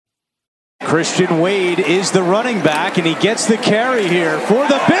Christian Wade is the running back, and he gets the carry here for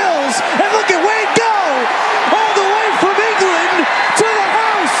the Bills. And look at Wade go! All the way from England to the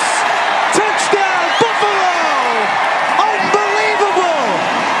house! Touchdown, Buffalo! Unbelievable!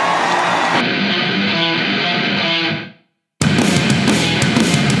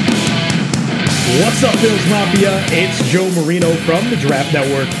 What's up, Bills Mafia? It's Joe Marino from the Draft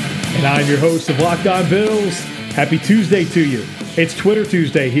Network, and I'm your host of Locked On Bills. Happy Tuesday to you. It's Twitter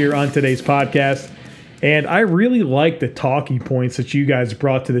Tuesday here on today's podcast, and I really like the talking points that you guys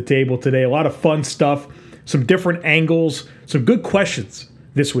brought to the table today. A lot of fun stuff, some different angles, some good questions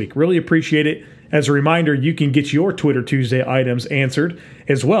this week. Really appreciate it. As a reminder, you can get your Twitter Tuesday items answered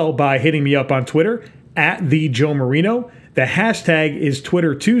as well by hitting me up on Twitter at the Joe Marino. The hashtag is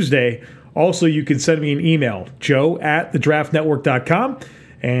Twitter Tuesday. Also, you can send me an email, joe@thedraftnetwork.com,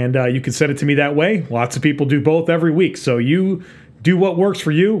 and you can send it to me that way. Lots of people do both every week, so you do what works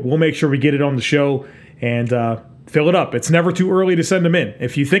for you. We'll make sure we get it on the show and fill it up. It's never too early to send them in.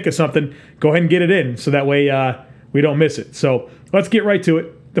 If you think of something, go ahead and get it in so that way we don't miss it. So let's get right to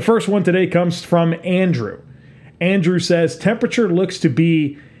it. The first one today comes from Andrew. Andrew says, temperature looks to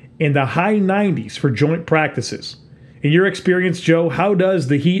be in the high 90s for joint practices. In your experience, Joe, how does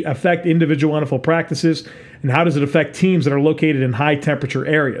the heat affect individual NFL practices, and how does it affect teams that are located in high temperature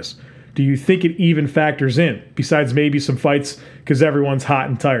areas? Do you think it even factors in, besides maybe some fights because everyone's hot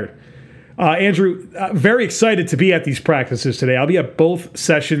and tired? Andrew, very excited to be at these practices today. I'll be at both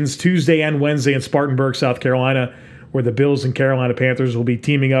sessions, Tuesday and Wednesday in Spartanburg, South Carolina, where the Bills and Carolina Panthers will be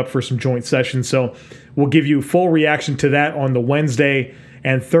teaming up for some joint sessions. So we'll give you full reaction to that on the Wednesday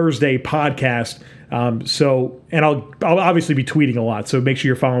and Thursday podcast. And I'll obviously be tweeting a lot, so make sure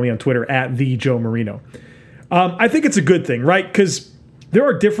you're following me on Twitter at the Joe Marino. I think it's a good thing, right? Because there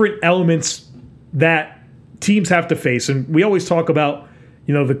are different elements that teams have to face, and we always talk about,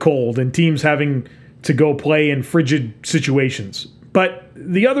 the cold and teams having to go play in frigid situations. But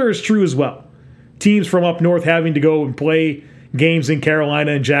the other is true as well. Teams from up north having to go and play games in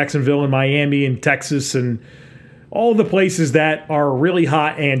Carolina and Jacksonville and Miami and Texas and all the places that are really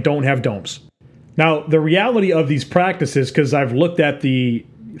hot and don't have domes. Now, the reality of these practices, because I've looked at the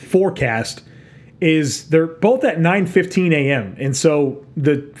forecast, is they're both at 9:15 a.m. And so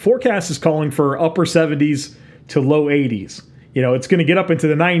the forecast is calling for upper 70s to low 80s. It's going to get up into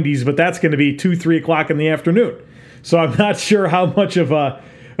the 90s, but that's going to be 2, 3 o'clock in the afternoon. So I'm not sure how much of a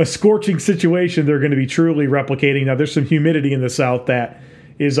scorching situation they're going to be truly replicating. Now, there's some humidity in the South that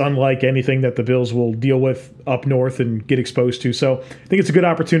is unlike anything that the Bills will deal with up north and get exposed to. So I think it's a good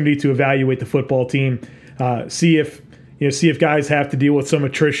opportunity to evaluate the football team, see if guys have to deal with some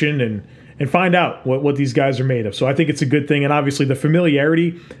attrition and find out what these guys are made of. So I think it's a good thing. And obviously the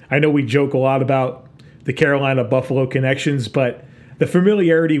familiarity, I know we joke a lot about the Carolina-Buffalo connections, but the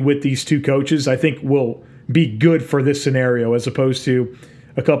familiarity with these two coaches, I think, will be good for this scenario as opposed to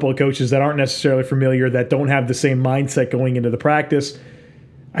a couple of coaches that aren't necessarily familiar, that don't have the same mindset going into the practice.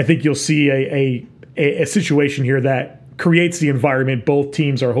 I think you'll see a situation here that creates the environment both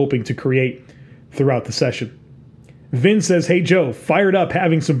teams are hoping to create throughout the session. Vin says, hey, Joe, fired up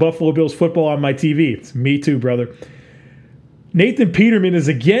having some Buffalo Bills football on my TV. It's me too, brother. Nathan Peterman is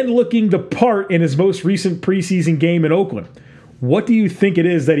again looking the part in his most recent preseason game in Oakland. What do you think it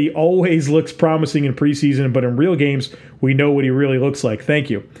is that he always looks promising in preseason, but in real games, we know what he really looks like? Thank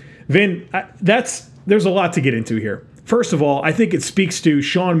you. Vin, there's a lot to get into here. First of all, I think it speaks to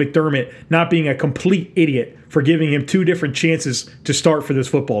Sean McDermott not being a complete idiot for giving him 2 different chances to start for this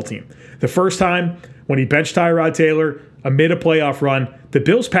football team. The first time, when he benched Tyrod Taylor amid a playoff run, the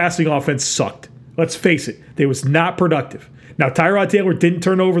Bills' passing offense sucked. Let's face it, they was not productive. Now, Tyrod Taylor didn't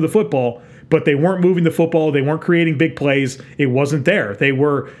turn over the football, but they weren't moving the football. They weren't creating big plays. It wasn't there. They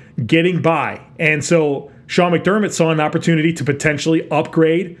were getting by. And so Sean McDermott saw an opportunity to potentially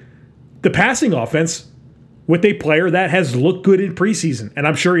upgrade the passing offense with a player that has looked good in preseason, and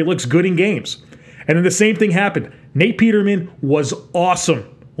I'm sure he looks good in games. And then the same thing happened. Nate Peterman was awesome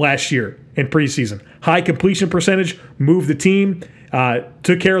last year in preseason. High completion percentage, moved the team,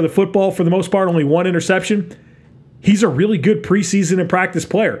 took care of the football for the most part, only 1 interception. He's a really good preseason and practice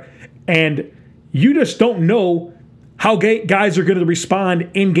player. And you just don't know how guys are going to respond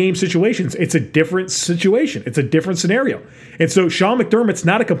in game situations. It's a different situation. It's a different scenario. And so Sean McDermott's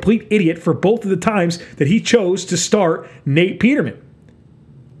not a complete idiot for both of the times that he chose to start Nate Peterman.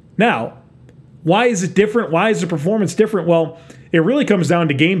 Now, why is it different? Why is the performance different? Well, it really comes down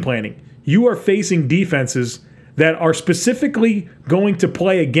to game planning. You are facing defenses that are specifically going to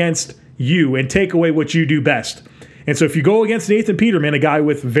play against you and take away what you do best. And so if you go against Nathan Peterman, a guy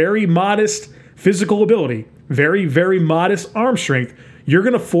with very modest physical ability, very, very modest arm strength, you're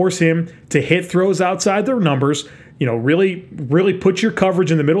going to force him to hit throws outside their numbers, really, really put your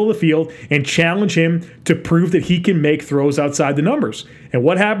coverage in the middle of the field and challenge him to prove that he can make throws outside the numbers. And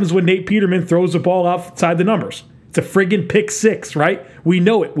what happens when Nate Peterman throws the ball outside the numbers? It's a friggin' pick six, right? We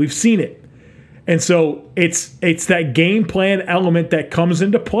know it. We've seen it. And so it's that game plan element that comes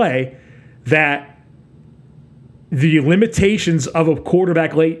into play that the limitations of a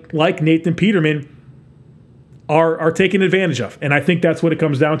quarterback like Nathan Peterman are taken advantage of. And I think that's what it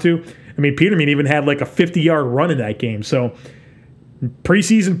comes down to. I mean, Peterman even had like a 50-yard run in that game. So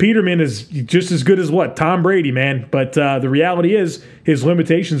preseason Peterman is just as good as Tom Brady, man. But the reality is his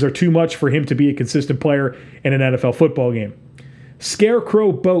limitations are too much for him to be a consistent player in an NFL football game.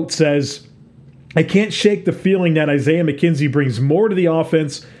 Scarecrow Boat says, I can't shake the feeling that Isaiah McKenzie brings more to the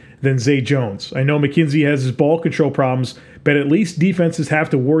offense than Zay Jones. I know McKenzie has his ball control problems, but at least defenses have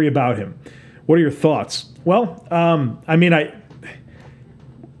to worry about him. What are your thoughts? Well,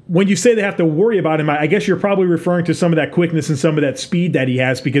 when you say they have to worry about him, I guess you're probably referring to some of that quickness and some of that speed that he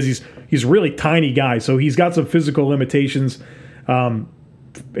has, because he's a really tiny guy. So he's got some physical limitations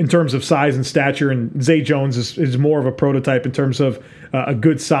in terms of size and stature, and Zay Jones is more of a prototype in terms of a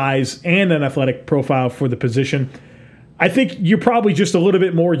good size and an athletic profile for the position. I think you're probably just a little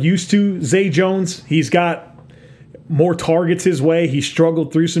bit more used to Zay Jones. He's got more targets his way. He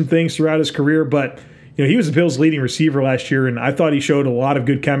struggled through some things throughout his career, but he was the Bills' leading receiver last year, and I thought he showed a lot of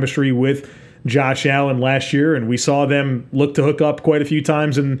good chemistry with Josh Allen last year, and we saw them look to hook up quite a few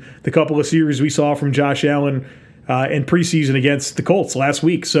times in the couple of series we saw from Josh Allen in preseason against the Colts last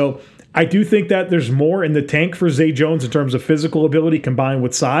week. So I do think that there's more in the tank for Zay Jones in terms of physical ability combined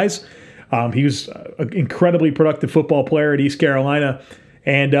with size. He was an incredibly productive football player at East Carolina.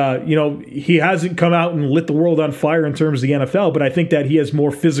 And, he hasn't come out and lit the world on fire in terms of the NFL, but I think that he has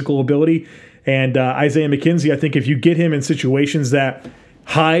more physical ability. And Isaiah McKenzie, I think if you get him in situations that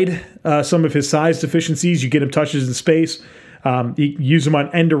hide some of his size deficiencies, you get him touches in space, you use him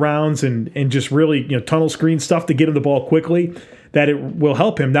on end arounds and just really tunnel screen stuff to get him the ball quickly, that it will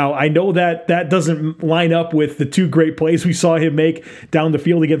help him. Now, I know that doesn't line up with the two great plays we saw him make down the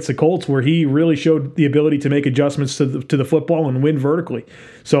field against the Colts, where he really showed the ability to make adjustments to the football and win vertically.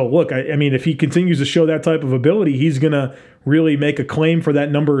 So, look, I mean, if he continues to show that type of ability, he's going to really make a claim for that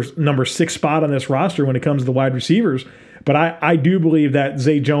number 6 spot on this roster when it comes to the wide receivers. But I do believe that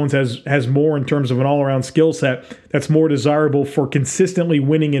Zay Jones has more in terms of an all-around skill set that's more desirable for consistently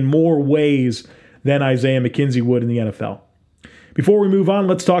winning in more ways than Isaiah McKenzie would in the NFL. Before we move on,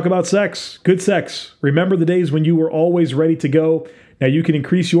 let's talk about sex. Good sex. Remember the days when you were always ready to go? Now you can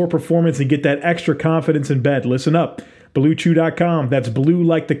increase your performance and get that extra confidence in bed. Listen up. BlueChew.com. That's blue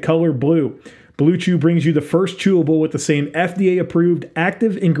like the color blue. Blue Chew brings you the first chewable with the same FDA-approved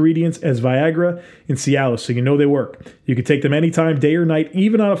active ingredients as Viagra and Cialis, so you know they work. You can take them anytime, day or night,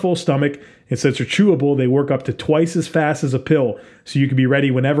 even on a full stomach. And since they're chewable, they work up to twice as fast as a pill, so you can be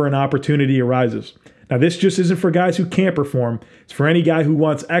ready whenever an opportunity arises. Now, this just isn't for guys who can't perform. It's for any guy who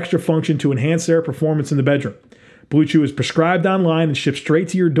wants extra function to enhance their performance in the bedroom. Blue Chew is prescribed online and shipped straight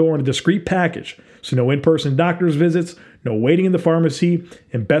to your door in a discreet package. So no in-person doctor's visits, no waiting in the pharmacy,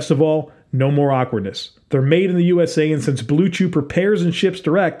 and best of all, no more awkwardness. They're made in the USA, and since Blue Chew prepares and ships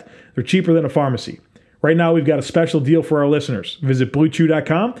direct, they're cheaper than a pharmacy. Right now, we've got a special deal for our listeners. Visit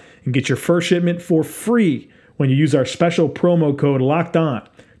BlueChew.com and get your first shipment for free when you use our special promo code LOCKEDON.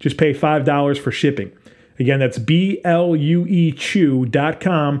 Just pay $5 for shipping. Again, that's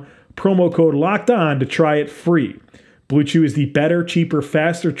BLUEChew.com, promo code LOCKEDON to try it free. Blue Chew is the better, cheaper,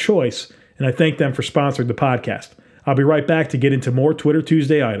 faster choice, and I thank them for sponsoring the podcast. I'll be right back to get into more Twitter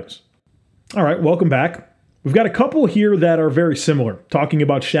Tuesday items. All right, welcome back. We've got a couple here that are very similar, talking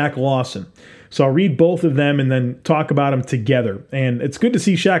about Shaq Lawson. So I'll read both of them and then talk about them together. And it's good to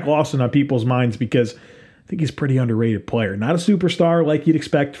see Shaq Lawson on people's minds because I think he's a pretty underrated player. Not a superstar like you'd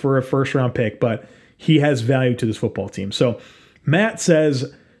expect for a first-round pick, but he has value to this football team. So Matt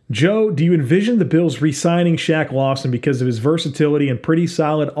says, Joe, do you envision the Bills re-signing Shaq Lawson because of his versatility and pretty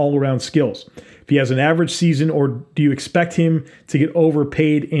solid all-around skills? If he has an average season, or do you expect him to get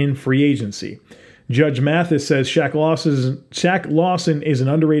overpaid in free agency? Judge Mathis says Shaq Lawson is an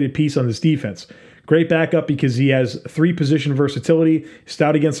underrated piece on this defense. Great backup because he has 3-position versatility,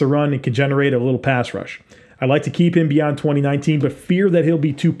 stout against the run, and can generate a little pass rush. I'd like to keep him beyond 2019, but fear that he'll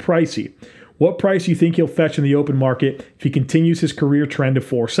be too pricey. What price do you think he'll fetch in the open market if he continues his career trend of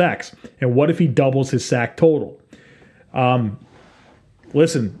 4 sacks? And what if he doubles his sack total?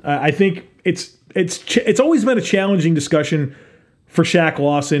 Listen, I think it's always been a challenging discussion for Shaq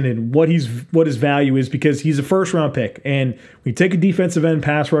Lawson and what his value is, because he's a first-round pick. And when you take a defensive end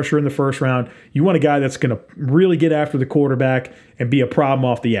pass rusher in the first round, you want a guy that's going to really get after the quarterback and be a problem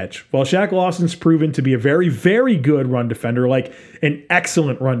off the edge. Well, Shaq Lawson's proven to be a very, very good run defender, like an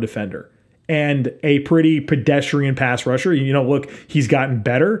excellent run defender, and a pretty pedestrian pass rusher. Look, he's gotten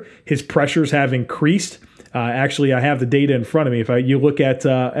better. His pressures have increased. Actually, I have the data in front of me. If you look at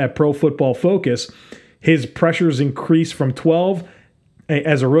Pro Football Focus, his pressures increased from 12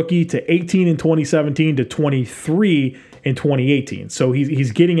 as a rookie to 18 in 2017 to 23 in 2018. So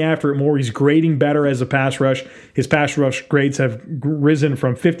he's getting after it more. He's grading better as a pass rush. His pass rush grades have risen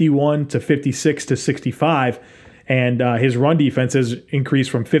from 51 to 56 to 65. And his run defense has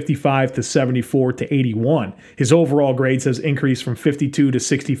increased from 55 to 74 to 81. His overall grades has increased from 52 to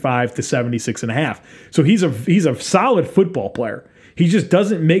 65 to 76.5. So he's a solid football player. He just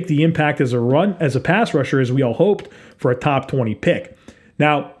doesn't make the impact as a pass rusher as we all hoped for a top 20 pick.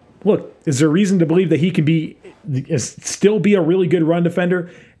 Now, look, is there a reason to believe that he can still be a really good run defender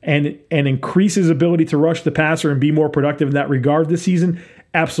and increase his ability to rush the passer and be more productive in that regard this season?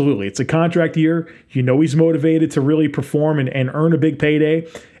 Absolutely. It's a contract year. He's motivated to really perform and earn a big payday,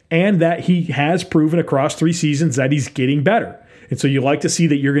 and that he has proven across 3 seasons that he's getting better. And so you like to see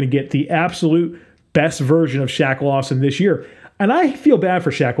that you're going to get the absolute best version of Shaq Lawson this year. And I feel bad for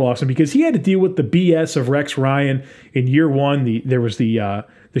Shaq Lawson because he had to deal with the BS of Rex Ryan in year one. There was the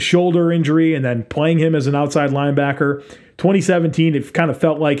shoulder injury, and then playing him as an outside linebacker. 2017, it kind of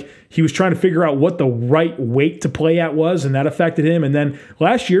felt like he was trying to figure out what the right weight to play at was, and that affected him. And then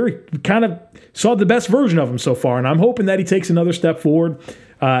last year, he kind of saw the best version of him so far, and I'm hoping that he takes another step forward.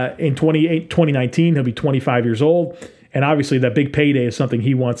 In 2019, he'll be 25 years old, and obviously that big payday is something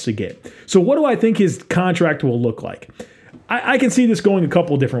he wants to get. So what do I think his contract will look like? I can see this going a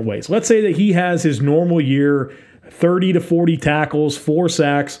couple of different ways. Let's say that he has his normal year, 30 to 40 tackles, 4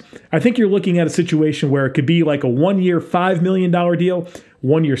 sacks. I think you're looking at a situation where it could be like a 1-year, $5 million deal,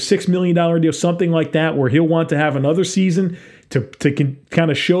 1-year, $6 million deal, something like that, where he'll want to have another season to kind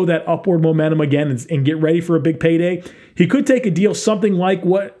of show that upward momentum again and get ready for a big payday. He could take a deal something like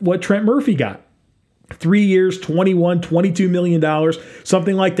what Trent Murphy got. 3 years, $22 million,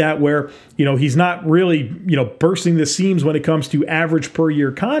 something like that, where, he's not really, bursting the seams when it comes to average per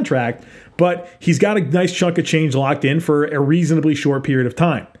year contract, but he's got a nice chunk of change locked in for a reasonably short period of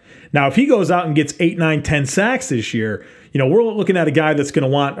time. Now, if he goes out and gets 8, 9, 10 sacks this year, we're looking at a guy that's going to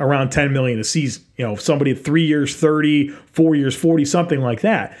want around $10 million a season. Somebody at 3 years, 30, 4 years, 40, something like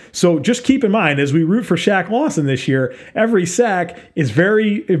that. So just keep in mind, as we root for Shaq Lawson this year, every sack is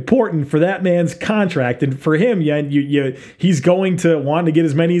very important for that man's contract. And for him, he's going to want to get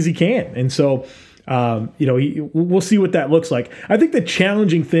as many as he can. And so, we'll see what that looks like. I think the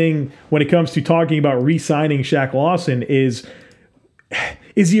challenging thing when it comes to talking about re-signing Shaq Lawson is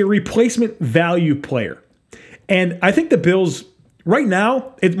he a replacement value player? And I think the Bills, right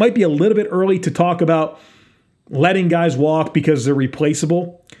now, it might be a little bit early to talk about letting guys walk because they're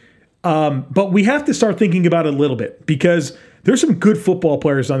replaceable. But we have to start thinking about it a little bit, because there's some good football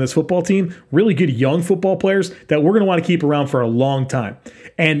players on this football team, really good young football players that we're going to want to keep around for a long time.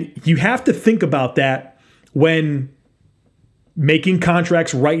 And you have to think about that when making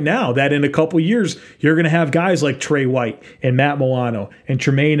contracts right now, that in a couple years, you're going to have guys like Trey White and Matt Milano and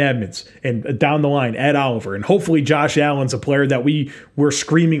Tremaine Edmonds and down the line, Ed Oliver. And hopefully Josh Allen's a player that we're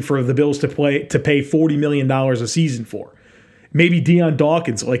screaming for the Bills to pay $40 million a season for. Maybe Deion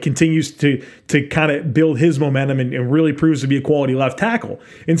Dawkins continues to kind of build his momentum and really proves to be a quality left tackle.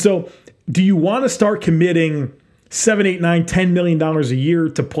 And so do you want to start committing $7, $8, $9, $10 million a year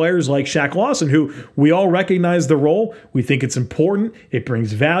to players like Shaq Lawson, who we all recognize the role? We think it's important. It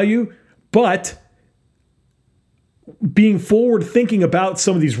brings value. But being forward thinking about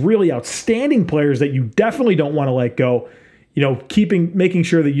some of these really outstanding players that you definitely don't want to let go, making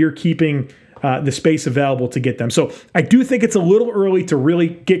sure that you're keeping the space available to get them. So I do think it's a little early to really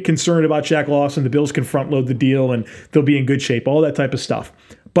get concerned about Shaq Lawson. The Bills can front load the deal and they'll be in good shape, all that type of stuff.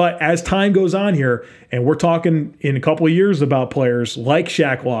 But as time goes on here, and we're talking in a couple of years about players like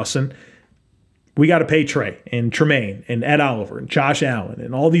Shaq Lawson, we got to pay Trey and Tremaine and Ed Oliver and Josh Allen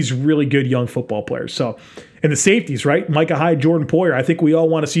and all these really good young football players. So, and the safeties, right? Micah Hyde, Jordan Poyer. I think we all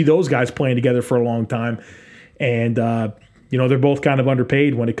want to see those guys playing together for a long time. And, they're both kind of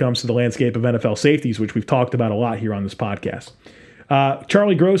underpaid when it comes to the landscape of NFL safeties, which we've talked about a lot here on this podcast.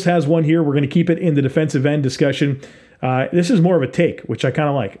 Charlie Gross has one here. We're going to keep it in the defensive end discussion. This is more of a take, which I kind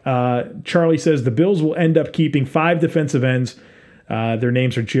of like. Charlie says the Bills will end up keeping 5 defensive ends. Their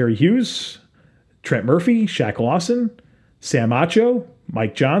names are Jerry Hughes, Trent Murphy, Shaq Lawson, Sam Acho,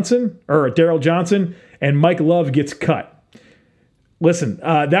 Daryl Johnson, and Mike Love gets cut. listen,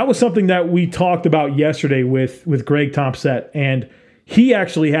 that was something that we talked about yesterday with Greg Thompson, and he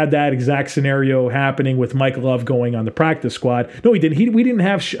actually had that exact scenario happening with Mike Love going on the practice squad. No, he didn't. We didn't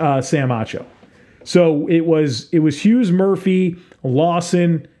have Sam Acho. So it was Hughes, Murphy,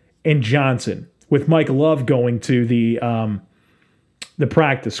 Lawson, and Johnson, with Mike Love going to the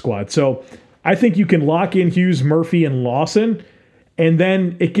practice squad. So I think you can lock in Hughes, Murphy, and Lawson, and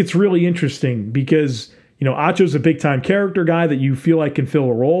then it gets really interesting because, Acho's a big-time character guy that you feel like can fill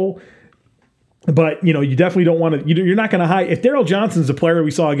a role. But, you definitely don't want to – you're not going to hide – if Darryl Johnson's the player we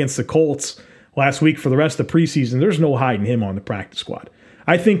saw against the Colts last week for the rest of the preseason, there's no hiding him on the practice squad.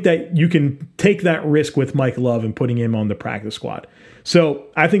 I think that you can take that risk with Mike Love and putting him on the practice squad. So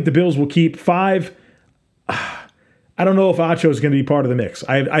I think the Bills will keep 5 – I don't know if Acho is going to be part of the mix.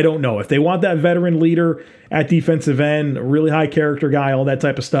 I don't know. If they want that veteran leader at defensive end, a really high character guy, all that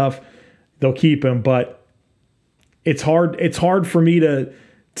type of stuff, they'll keep him. But it's hard for me to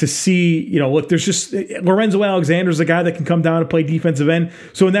see, look, there's just Lorenzo Alexander's a guy that can come down and play defensive end.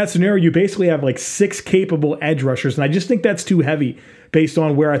 So in that scenario, you basically have like 6 capable edge rushers. And I just think that's too heavy based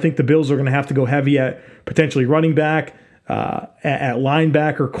on where I think the Bills are going to have to go heavy at potentially running back, at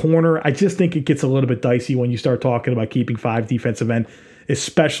linebacker, corner. I just think it gets a little bit dicey when you start talking about keeping 5 defensive end,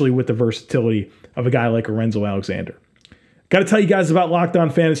 especially with the versatility of a guy like Lorenzo Alexander. Got to tell you guys about Locked On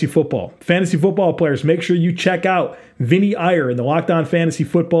Fantasy Football. Fantasy football players, make sure you check out Vinny Iyer in the Locked On Fantasy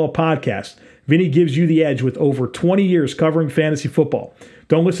Football podcast. Vinny gives you the edge with over 20 years covering fantasy football.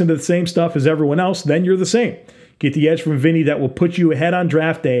 Don't listen to the same stuff as everyone else, then you're the same. Get the edge from Vinny that will put you ahead on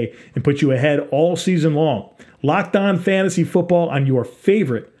draft day and put you ahead all season long. Locked On Fantasy Football on your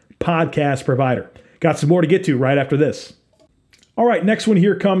favorite podcast provider. Got some more to get to right after this. All right, next one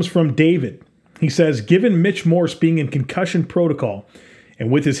here comes from David. He says, given Mitch Morse being in concussion protocol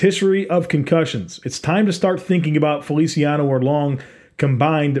and with his history of concussions, it's time to start thinking about Feliciano or Long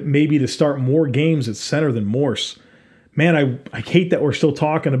combined, maybe to start more games at center than Morse. Man, I hate that we're still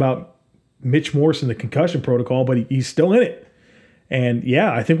talking about Mitch Morse in the concussion protocol, but he's still in it. And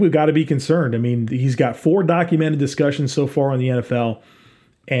yeah, I think we've got to be concerned. I mean, he's got 4 documented discussions so far in the NFL,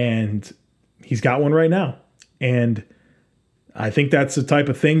 and he's got one right now. And I think that's the type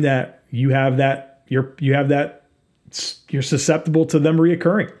of thing that you're susceptible to them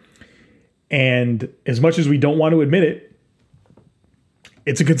reoccurring. And as much as we don't want to admit it,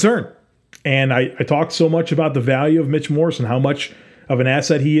 it's a concern. And I talked so much about the value of Mitch Morse and how much of an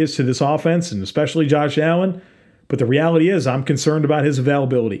asset he is to this offense, and especially Josh Allen. But the reality is I'm concerned about his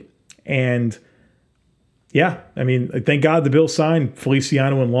availability. And yeah, I mean, thank God the Bills signed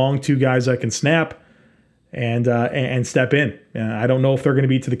Feliciano and Long, 2 guys that can snap and step in. I don't know if they're going to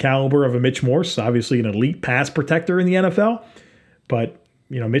be to the caliber of a Mitch Morse, obviously an elite pass protector in the NFL. But,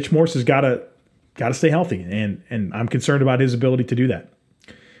 Mitch Morse has got to stay healthy, and I'm concerned about his ability to do that.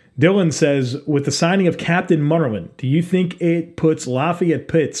 Dylan says, with the signing of Captain Munnerlyn, do you think it puts Lafayette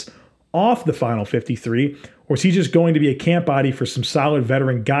Pitts off the final 53, or is he just going to be a camp body for some solid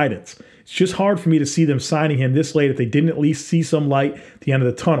veteran guidance? It's just hard for me to see them signing him this late if they didn't at least see some light at the end of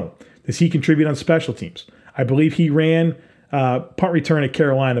the tunnel. Does he contribute on special teams? I believe he ran punt return at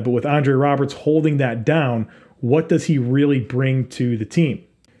Carolina, but with Andre Roberts holding that down, what does he really bring to the team?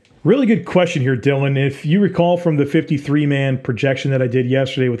 Really good question here, Dylan. If you recall from the 53-man projection that I did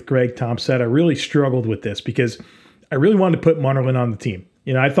yesterday with Greg Thompson, I really struggled with this because I really wanted to put Munnerlyn on the team.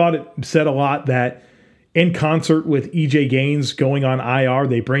 I thought it said a lot that in concert with E.J. Gaines going on IR,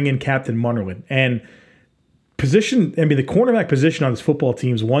 they bring in Captain Munnerlyn. And the cornerback position on this football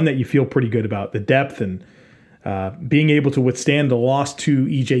team is one that you feel pretty good about, the depth and being able to withstand the loss to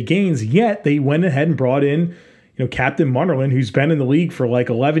E.J. Gaines. Yet they went ahead and brought in Captain Munnerlyn, who's been in the league for like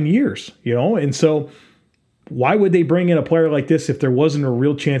 11 years, and so why would they bring in a player like this if there wasn't a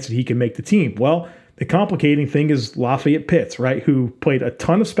real chance that he could make the team? Well, the complicating thing is Lafayette Pitts, right, who played a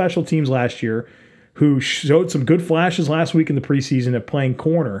ton of special teams last year, who showed some good flashes last week in the preseason at playing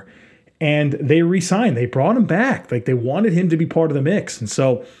corner, and they re-signed. They brought him back. Like, they wanted him to be part of the mix. And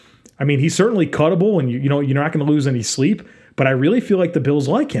so, I mean, he's certainly cuttable, and you're not going to lose any sleep. But I really feel like the Bills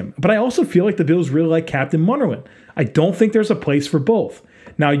like him. But I also feel like the Bills really like Captain Munnerlyn. I don't think there's a place for both.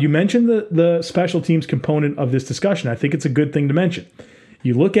 Now, you mentioned the special teams component of this discussion. I think it's a good thing to mention.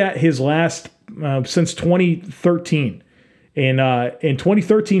 You look at his last, since 2013. In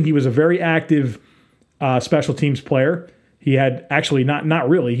 2013, he was a very active special teams player. He had actually not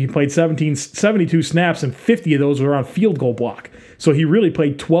really. He played 72 snaps, and 50 of those were on field goal block. So he really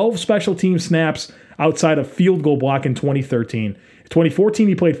played 12 special team snaps outside of field goal block in 2013. 2014,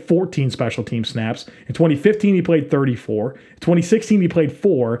 he played 14 special team snaps. In 2015, he played 34. In 2016, he played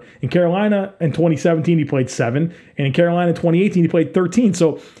 4. In Carolina, in 2017, he played 7. And in Carolina, in 2018, he played 13.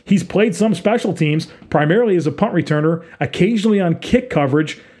 So he's played some special teams, primarily as a punt returner, occasionally on kick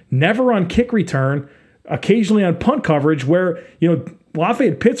coverage, never on kick return, occasionally on punt coverage, where,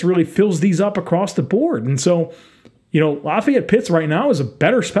 Lafayette Pitts really fills these up across the board. And so, Lafayette Pitts right now is a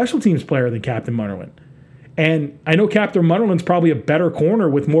better special teams player than Captain Munnerlyn. And I know Captain Munnerlyn's probably a better corner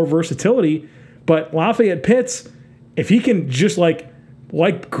with more versatility, but Lafayette Pitts, if he can just like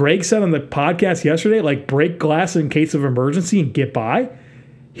Greg said on the podcast yesterday, break glass in case of emergency and get by,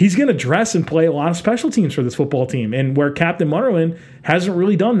 he's going to dress and play a lot of special teams for this football team, and where Captain Munnerlyn hasn't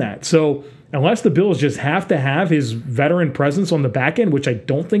really done that. So unless the Bills just have to have his veteran presence on the back end, which I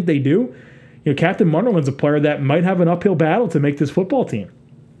don't think they do, Captain Munnerlyn's a player that might have an uphill battle to make this football team.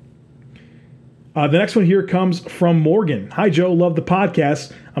 The next one here comes from Morgan. Hi, Joe. Love the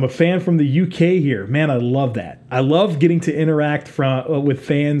podcast. I'm a fan from the UK here. Man, I love that. I love getting to interact with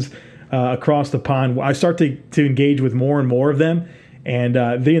fans across the pond. I start to engage with more and more of them, and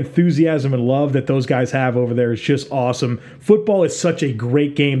the enthusiasm and love that those guys have over there is just awesome. Football is such a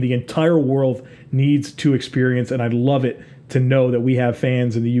great game the entire world needs to experience, and I love it to know that we have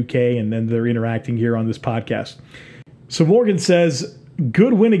fans in the UK and then they're interacting here on this podcast. So Morgan says,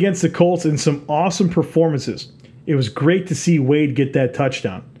 good win against the Colts and some awesome performances. It was great to see Wade get that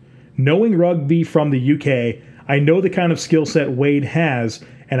touchdown. Knowing rugby from the UK, I know the kind of skill set Wade has,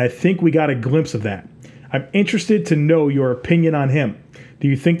 and I think we got a glimpse of that. I'm interested to know your opinion on him. Do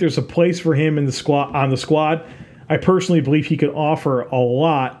you think there's a place for him in the squad? I personally believe he could offer a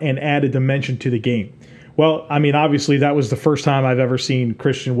lot and add a dimension to the game. Well, I mean, obviously that was the first time I've ever seen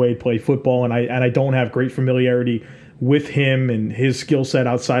Christian Wade play football, and I don't have great familiarity with him and his skill set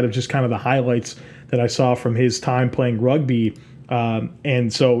outside of just kind of the highlights that I saw from his time playing rugby.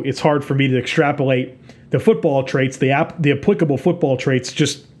 And so it's hard for me to extrapolate the football traits, the applicable football traits,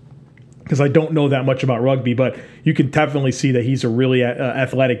 just because I don't know that much about rugby. But you can definitely see that he's a really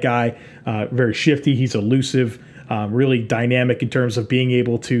athletic guy, very shifty. He's elusive, really dynamic in terms of being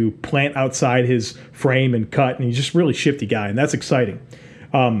able to plant outside his frame and cut. And he's just a really shifty guy, and that's exciting.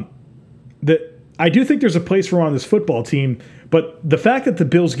 I do think there's a place for him on this football team, but the fact that the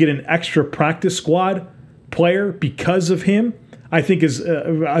Bills get an extra practice squad player because of him, I think is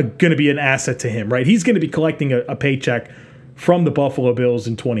going to be an asset to him, right? He's going to be collecting a paycheck from the Buffalo Bills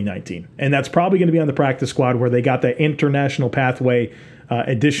in 2019, and that's probably going to be on the practice squad where they got that international pathway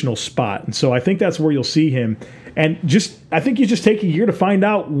additional spot. And so I think that's where you'll see him. And I think you just take a year to find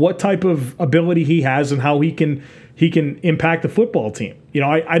out what type of ability he has and how he can impact the football team.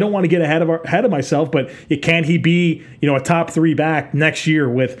 I don't want to get ahead of myself, but can he be, a top 3 back next year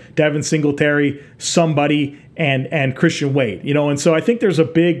with Devin Singletary, somebody, and Christian Wade, and so I think there's a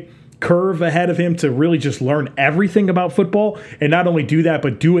big curve ahead of him to really just learn everything about football, and not only do that,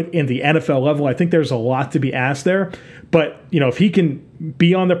 but do it in the NFL level. I think there's a lot to be asked there, but if he can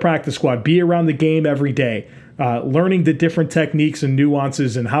be on the practice squad, be around the game every day, learning the different techniques and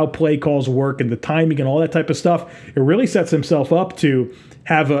nuances and how play calls work and the timing and all that type of stuff, it really sets himself up to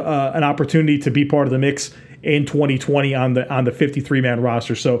have an opportunity to be part of the mix in 2020 on the 53-man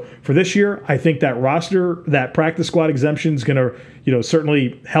roster. So for this year, I think that roster, that practice squad exemption is going to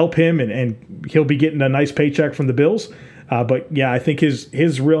certainly help him, and he'll be getting a nice paycheck from the Bills. But yeah, I think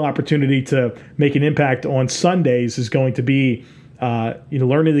his real opportunity to make an impact on Sundays is going to be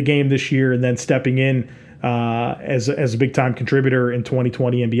learning the game this year and then stepping in as a big-time contributor in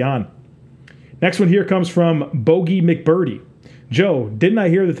 2020 and beyond. Next one here comes from Bogey McBurdy. Joe, didn't I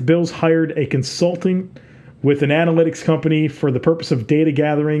hear that the Bills hired a consulting with an analytics company for the purpose of data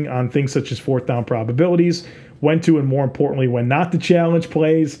gathering on things such as fourth down probabilities, when to and more importantly, when not to challenge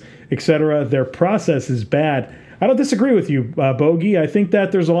plays, etc.? Their process is bad. I don't disagree with you, Bogey. I think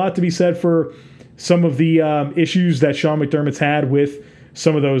that there's a lot to be said for some of the issues that Sean McDermott's had with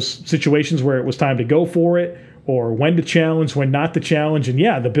some of those situations where it was time to go for it, or when to challenge, when not to challenge. And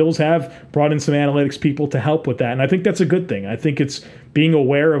yeah, the Bills have brought in some analytics people to help with that. And I think that's a good thing. I think it's being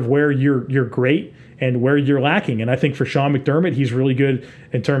aware of where you're great and where you're lacking. And I think for Sean McDermott, he's really good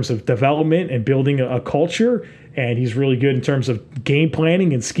in terms of development and building a culture. And he's really good in terms of game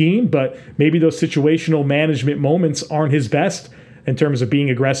planning and scheme. But maybe those situational management moments aren't his best in terms of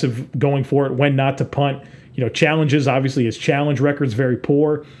being aggressive, going for it, when not to punt. Challenges, obviously his challenge record's very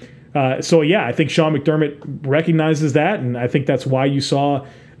poor. So yeah, I think Sean McDermott recognizes that, and I think that's why you saw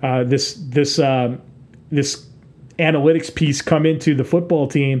this analytics piece come into the football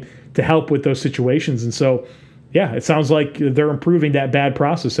team to help with those situations. And so, yeah, it sounds like they're improving that bad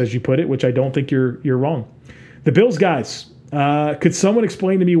process, as you put it, which I don't think you're wrong. The Bills guys, Could someone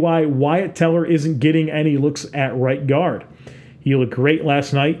explain to me why Wyatt Teller isn't getting any looks at right guard? He looked great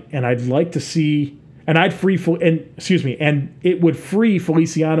last night, and I'd like to see, and it would free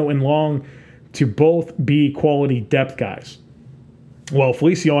Feliciano and Long to both be quality depth guys. Well,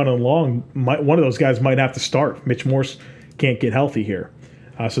 Feliciano and Long, one of those guys might have to start. Mitch Morse can't get healthy here.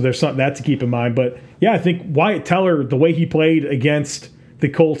 So there's something that to keep in mind. But yeah, I think Wyatt Teller, the way he played against the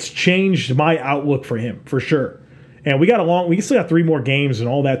Colts, changed my outlook for him, for sure. And we still got 3 more games and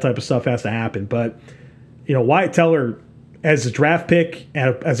all that type of stuff has to happen. But, Wyatt Teller, as a draft pick,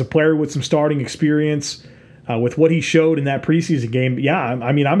 as a player with some starting experience, with what he showed in that preseason game,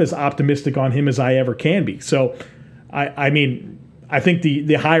 I'm as optimistic on him as I ever can be. So, I think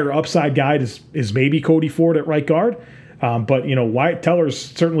the higher upside guy is maybe Cody Ford at right guard. But Wyatt Teller's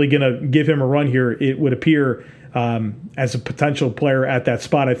certainly going to give him a run here, it would appear, as a potential player at that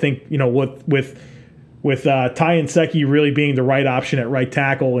spot. I think, with Ty Nsekhe really being the right option at right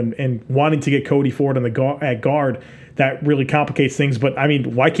tackle and wanting to get Cody Ford at guard, that really complicates things. But,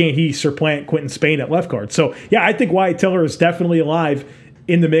 why can't he supplant Quentin Spain at left guard? So, yeah, I think Wyatt Teller is definitely alive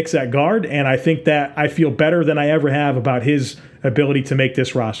in the mix at guard, and I think that I feel better than I ever have about his ability to make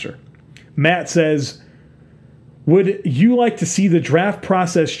this roster. Matt says, would you like to see the draft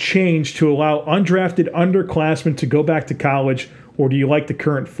process change to allow undrafted underclassmen to go back to college, or do you like the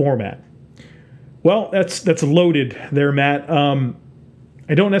current format? Well, that's loaded there, Matt.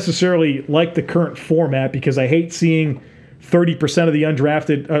 I don't necessarily like the current format because I hate seeing 30% of the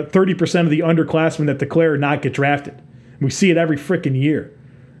undrafted, 30% of the underclassmen that declare not get drafted. We see it every freaking year.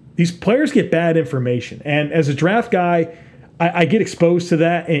 These players get bad information, and as a draft guy, I get exposed to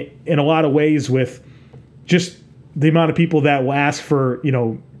that in a lot of ways with just the amount of people that will ask for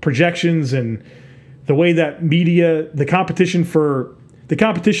projections and the way that media, the competition for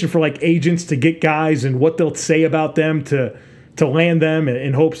like agents to get guys and what they'll say about them to land them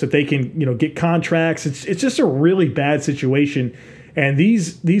in hopes that they can get contracts. It's just a really bad situation, and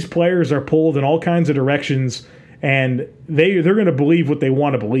these players are pulled in all kinds of directions, and they're going to believe what they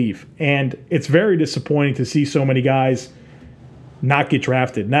want to believe, and it's very disappointing to see so many guys not get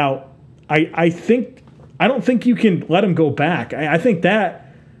drafted. Now, I don't think you can let them go back. I think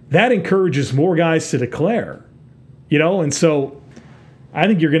that encourages more guys to declare, and so I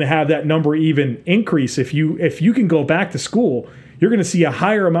think you're going to have that number even increase if you can go back to school. You're going to see a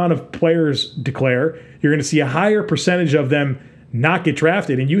higher amount of players declare. You're going to see a higher percentage of them not get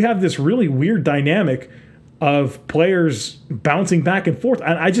drafted, and you have this really weird dynamic of players bouncing back and forth.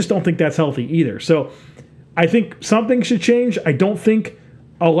 I just don't think that's healthy either. So I think something should change. I don't think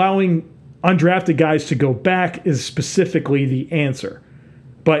allowing undrafted guys to go back is specifically the answer.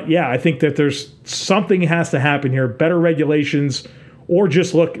 But yeah, I think that there's something has to happen here, better regulations, or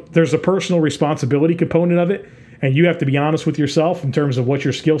just look, there's a personal responsibility component of it, and you have to be honest with yourself in terms of what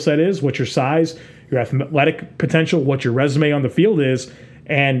your skill set is, what your size, your athletic potential, what your resume on the field is,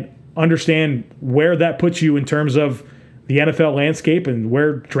 and understand where that puts you in terms of the NFL landscape and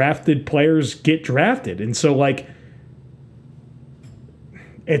where drafted players get drafted. And so,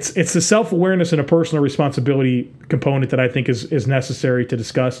 it's the self-awareness and a personal responsibility component that I think is necessary to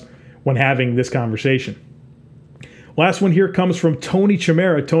discuss when having this conversation. Last one here comes from Tony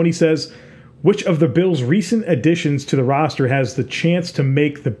Chimera. Tony says, which of the Bills' recent additions to the roster has the chance to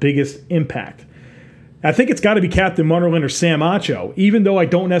make the biggest impact? I think it's got to be Captain Munnerlyn or Sam Acho, even though I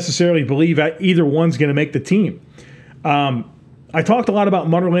don't necessarily believe either one's going to make the team. I talked a lot about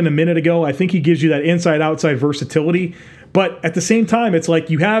Munnerlyn a minute ago. I think he gives you that inside-outside versatility. But at the same time, it's like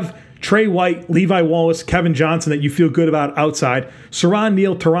you have Trey White, Levi Wallace, Kevin Johnson that you feel good about outside, Saran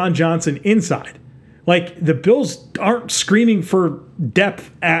Neal, Taron Johnson inside. Like, the Bills aren't screaming for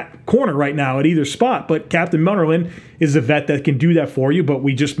depth at corner right now at either spot, but Captain Munnerlyn is a vet that can do that for you. But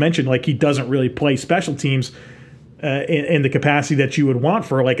we just mentioned, he doesn't really play special teams in the capacity that you would want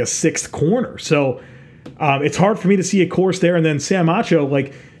for, a sixth corner. So it's hard for me to see a course there. And then Sam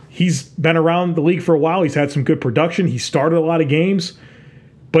Acho, he's been around the league for a while. He's had some good production. He started a lot of games.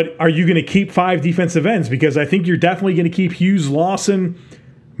 But are you going to keep 5 defensive ends? Because I think you're definitely going to keep Hughes, Lawson,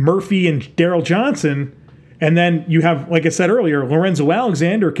 Murphy, and Daryl Johnson. And then you have, like I said earlier, Lorenzo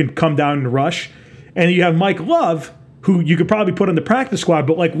Alexander can come down and rush. And you have Mike Love, who you could probably put on the practice squad.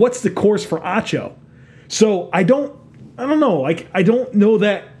 But, what's the course for Acho? So I don't know. I don't know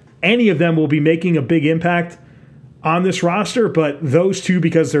that any of them will be making a big impact on this roster. But those two,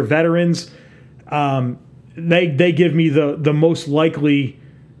 because they're veterans, they give me the most likely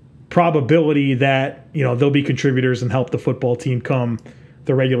probability that they'll be contributors and help the football team come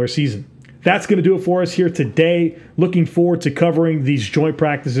the regular season. That's going to do it for us here today. Looking forward to covering these joint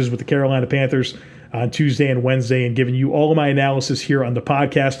practices with the Carolina Panthers on Tuesday and Wednesday and giving you all of my analysis here on the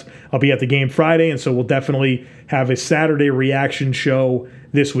podcast. I'll be at the game Friday, and so we'll definitely have a Saturday reaction show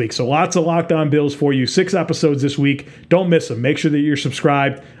this week. So lots of Locked On Bills for you. 6 episodes this week. Don't miss them. Make sure that you're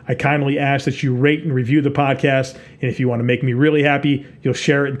subscribed. I kindly ask that you rate and review the podcast. And if you want to make me really happy, you'll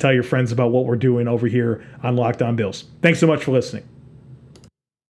share it and tell your friends about what we're doing over here on Locked On Bills. Thanks so much for listening.